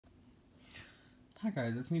Hi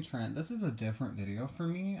guys, it's me Trent. This is a different video for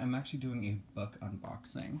me. I'm actually doing a book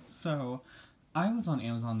unboxing. So, I was on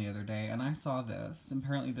Amazon the other day and I saw this.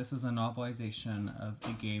 Apparently this is a novelization of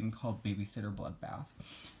a game called Babysitter Bloodbath.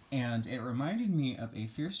 And it reminded me of a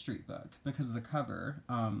Fear Street book because of the cover.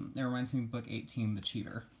 It reminds me of book 18, The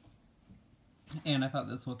Cheater. And I thought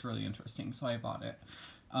this looked really interesting, so I bought it.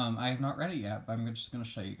 I have not read it yet, but I'm just going to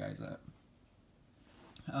show you guys it.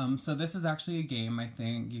 So this is actually a game. I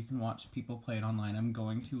think you can watch people play it online. I'm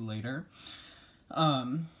going to later.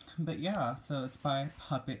 But yeah, so it's by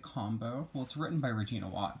Puppet Combo. Well, it's written by Regina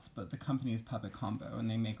Watts, but the company is Puppet Combo, and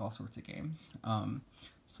they make all sorts of games.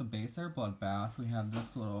 So Babysitter Bloodbath, we have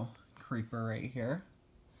this little creeper right here.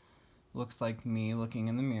 Looks like me looking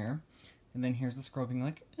in the mirror. And then here's this girl being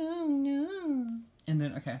like, oh no. And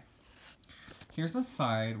then, okay. Here's the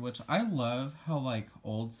side, which I love how, like,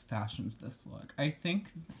 old-fashioned this look. I think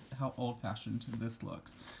how old-fashioned this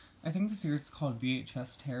looks. I think the series is called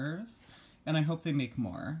VHS Terrors, and I hope they make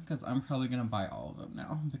more, because I'm probably going to buy all of them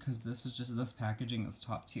now, because this packaging is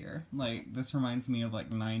top tier. Like, this reminds me of,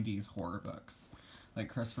 like, 90s horror books, like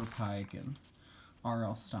Christopher Pike and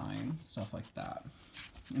R.L. Stine, stuff like that.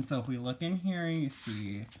 And so if we look in here, you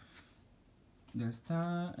see there's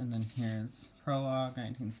that, and then here's Prologue,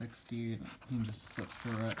 1960, you can just flip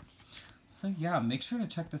through it. So yeah, make sure to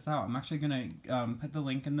check this out. I'm actually going to put the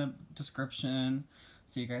link in the description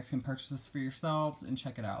so you guys can purchase this for yourselves and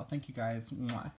check it out. Thank you guys. Mwah.